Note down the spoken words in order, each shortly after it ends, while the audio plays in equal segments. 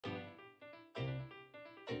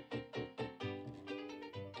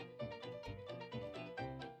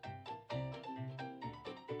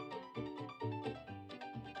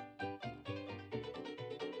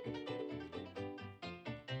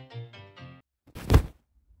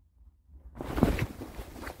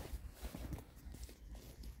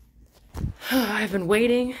I've been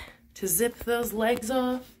waiting to zip those legs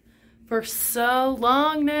off for so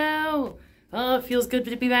long now. Oh, it feels good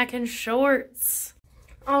to be back in shorts.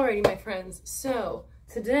 Alrighty, my friends, so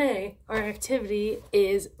today our activity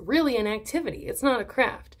is really an activity. It's not a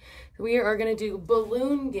craft. We are gonna do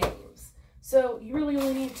balloon games. So you really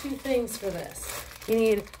only need two things for this. You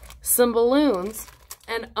need some balloons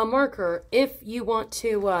and a marker if you want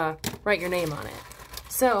to write your name on it.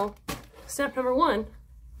 So step number one,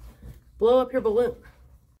 blow up your balloon.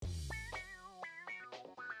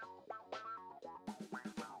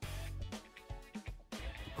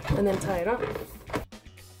 And then tie it on.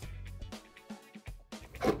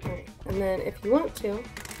 Alright, and then if you want to,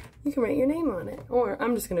 you can write your name on it. Or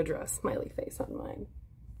I'm just gonna draw a smiley face on mine.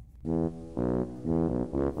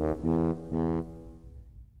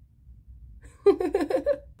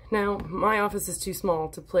 Now, my office is too small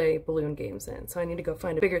to play balloon games in, so I need to go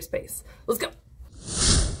find a bigger space. Let's go!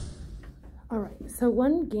 Alright, so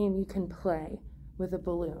one game you can play with a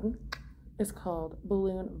balloon is called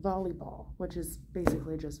balloon volleyball, which is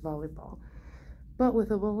basically just volleyball, but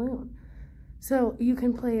with a balloon. So you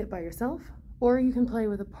can play it by yourself, or you can play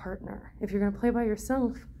with a partner. If you're gonna play by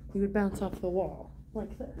yourself, you would bounce off the wall,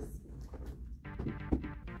 like this.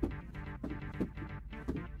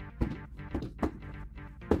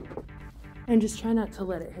 And just try not to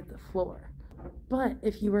let it hit the floor. But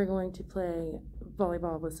if you were going to play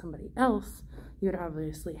volleyball with somebody else, you would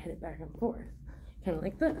obviously hit it back and forth, kind of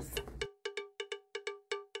like this.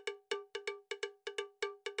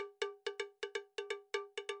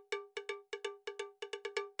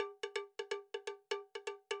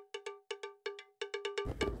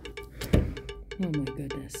 Oh my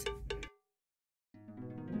goodness.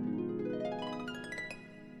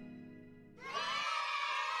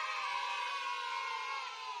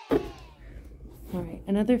 Alright,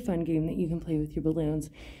 another fun game that you can play with your balloons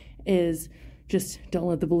is just don't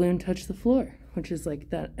let the balloon touch the floor, which is like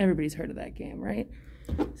that, everybody's heard of that game, right?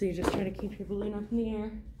 So you just try to keep your balloon up in the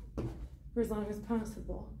air for as long as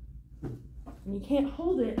possible. And you can't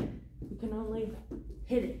hold it, you can only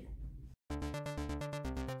hit it.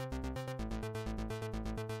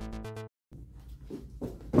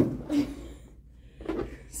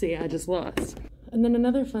 See, I just lost. And then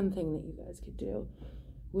another fun thing that you guys could do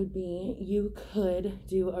would be you could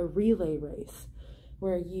do a relay race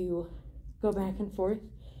where you go back and forth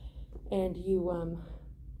and you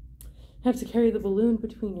have to carry the balloon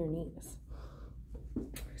between your knees.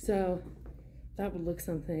 So that would look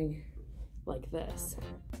something like this.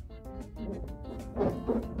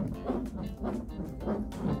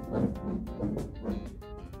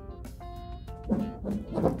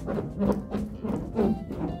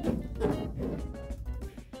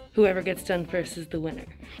 Whoever gets done first is the winner.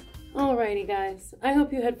 Alrighty guys, I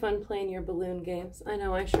hope you had fun playing your balloon games. I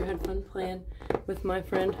know I sure had fun playing with my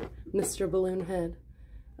friend, Mr. Balloon Head.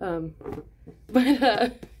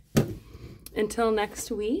 Until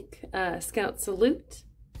next week, Scout salute,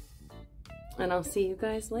 and I'll see you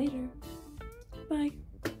guys later. Bye.